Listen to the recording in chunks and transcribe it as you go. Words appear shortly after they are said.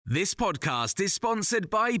This podcast is sponsored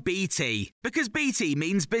by BT, because BT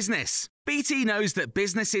means business. BT knows that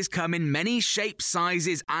businesses come in many shapes,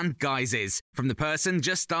 sizes and guises, from the person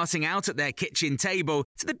just starting out at their kitchen table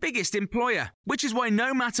to the biggest employer, which is why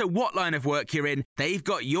no matter what line of work you're in, they've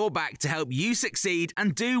got your back to help you succeed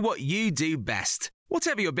and do what you do best.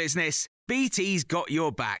 Whatever your business, BT's got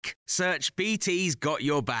your back. Search BT's got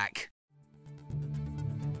your back.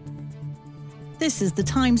 This is the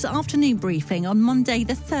Times afternoon briefing on Monday,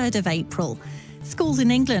 the 3rd of April. Schools in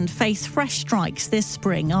England face fresh strikes this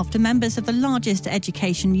spring after members of the largest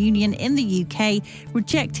education union in the UK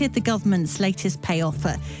rejected the government's latest pay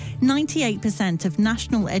offer. 98% of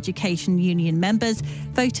National Education Union members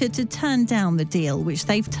voted to turn down the deal, which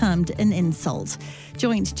they've termed an insult.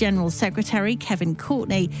 Joint General Secretary Kevin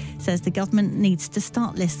Courtney says the government needs to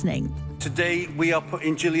start listening. Today, we are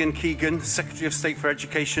putting Gillian Keegan, Secretary of State for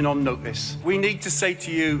Education, on notice. We need to say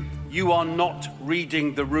to you, you are not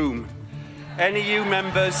reading the room. Any of you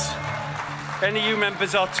members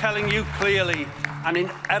are telling you clearly and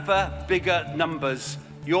in ever bigger numbers,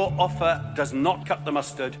 your offer does not cut the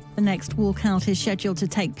mustard. The next walkout is scheduled to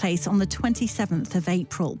take place on the 27th of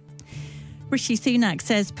April. Rishi Sunak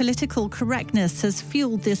says political correctness has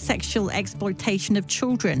fueled the sexual exploitation of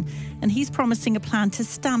children, and he's promising a plan to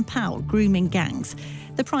stamp out grooming gangs.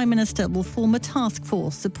 The Prime Minister will form a task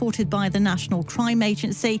force supported by the National Crime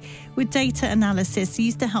Agency with data analysis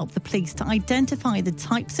used to help the police to identify the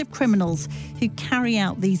types of criminals who carry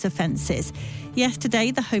out these offences.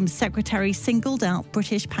 Yesterday, the Home Secretary singled out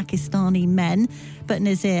British Pakistani men, but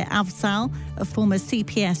Nazir Afzal, a former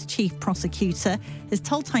CPS chief prosecutor, has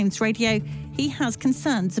told Times Radio he has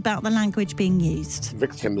concerns about the language being used.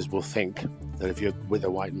 Victims will think that if you're with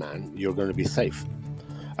a white man, you're going to be safe.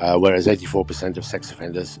 Whereas 84% of sex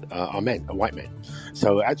offenders are white men.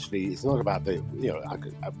 So actually, it's not about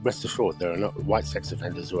rest assured, there are not white sex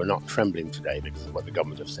offenders who are not trembling today because of what the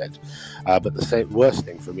government have said. But the worst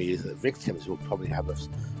thing for me is that victims will probably have a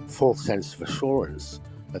false sense of assurance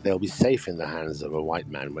that they'll be safe in the hands of a white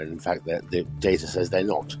man when in fact the data says they're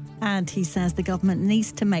not. And he says the government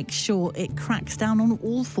needs to make sure it cracks down on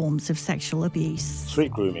all forms of sexual abuse.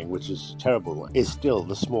 Street grooming, which is terrible, is still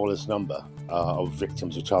the smallest number of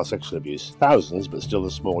victims of child sexual abuse. Thousands, but still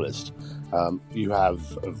the smallest. You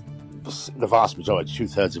have the vast majority,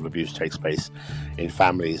 2/3 of abuse takes place in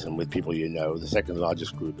families and with people you know. The second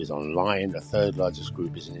largest group is online. The third largest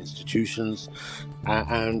group is in institutions.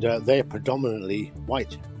 And they're predominantly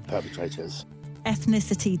white perpetrators.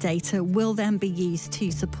 Ethnicity data will then be used to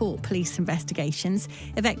support police investigations.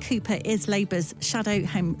 Yvette Cooper is Labour's Shadow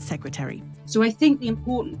Home Secretary. So I think the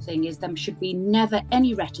important thing is there should be never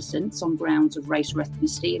any reticence on grounds of race or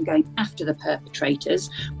ethnicity in going after the perpetrators,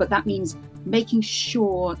 but that means making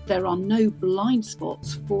sure there are no blind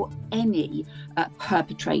spots for any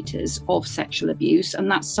perpetrators of sexual abuse. And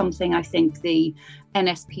that's something I think the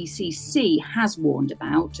NSPCC has warned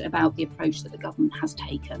about the approach that the government has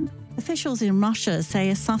taken. Officials in Russia say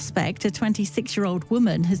a suspect, a 26-year-old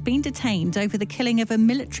woman, has been detained over the killing of a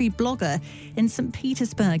military blogger in St.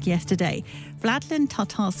 Petersburg yesterday. Vladlen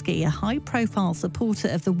Tatarsky, a high-profile supporter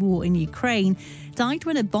of the war in Ukraine, died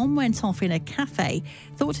when a bomb went off in a cafe,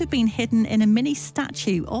 thought to have been hidden in a mini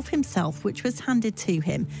statue of himself, which was handed to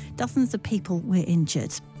him. Dozens of people were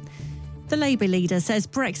injured. The Labour leader says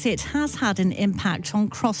Brexit has had an impact on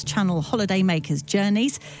cross-channel holidaymakers'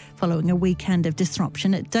 journeys following a weekend of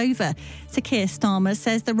disruption at Dover. Sir Keir Starmer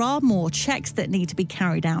says there are more checks that need to be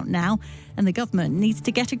carried out now and the government needs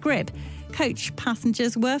to get a grip. Coach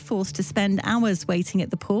passengers were forced to spend hours waiting at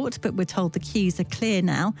the port, but we're told the queues are clear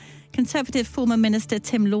now. Conservative former Minister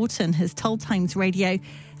Tim Loughton has told Times Radio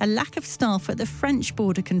a lack of staff at the French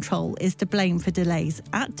border control is to blame for delays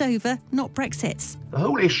at Dover, not Brexit. The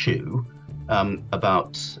whole issue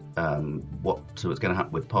about what's going to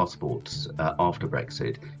happen with passports after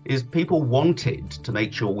Brexit is people wanted to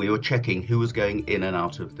make sure we were checking who was going in and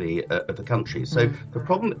out of the country. So the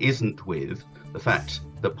problem isn't with the fact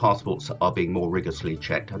that passports are being more rigorously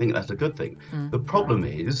checked. I think that's a good thing. The problem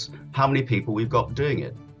is how many people we've got doing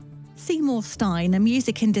it. Seymour Stein, a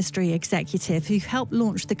music industry executive who helped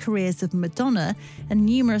launch the careers of Madonna and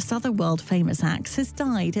numerous other world-famous acts, has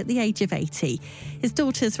died at the age of 80. His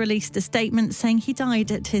daughters released a statement saying he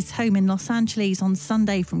died at his home in Los Angeles on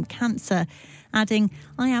Sunday from cancer, adding,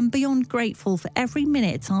 "I am beyond grateful for every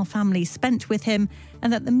minute our family spent with him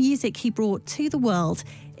and that the music he brought to the world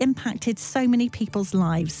impacted so many people's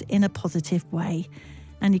lives in a positive way."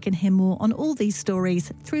 And you can hear more on all these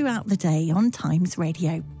stories throughout the day on Times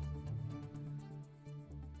Radio.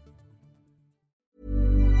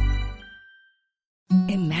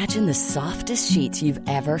 Imagine the softest sheets you've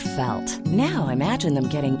ever felt. Now imagine them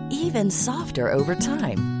getting even softer over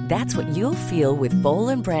time. That's what you'll feel with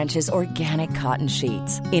Boll & Branch's organic cotton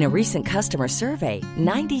sheets. In a recent customer survey,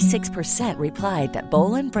 96% replied that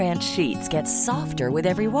Boll & Branch sheets get softer with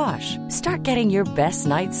every wash. Start getting your best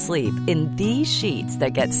night's sleep in these sheets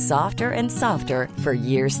that get softer and softer for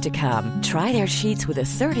years to come. Try their sheets with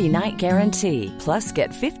a 30-night guarantee. Plus, get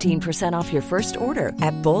 15% off your first order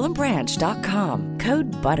at bollandbranch.com.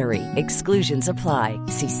 Code BUTTERY. Exclusions apply.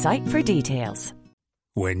 See site for details.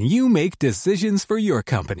 When you make decisions for your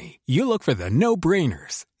company, you look for the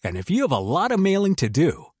no-brainers. And if you have a lot of mailing to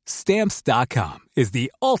do, Stamps.com is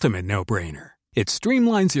the ultimate no-brainer. It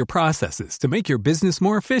streamlines your processes to make your business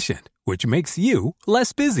more efficient, which makes you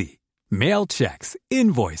less busy. Mail checks,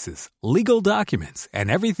 invoices, legal documents,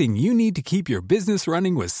 and everything you need to keep your business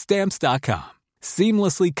running with Stamps.com.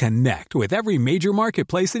 Seamlessly connect with every major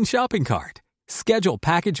marketplace and shopping cart. Schedule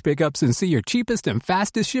package pickups and see your cheapest and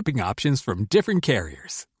fastest shipping options from different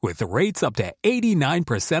carriers, with rates up to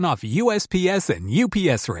 89% off USPS and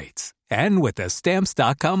UPS rates. And with the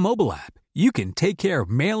Stamps.com mobile app, you can take care of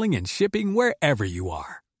mailing and shipping wherever you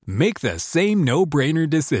are. Make the same no-brainer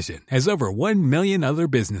decision as over 1 million other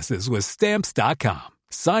businesses with Stamps.com.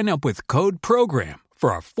 Sign up with code PROGRAM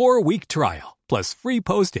for a 4-week trial, plus free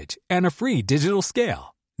postage and a free digital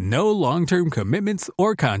scale. No long-term commitments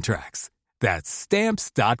or contracts. That's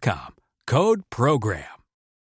Stamps.com. Code PROGRAM.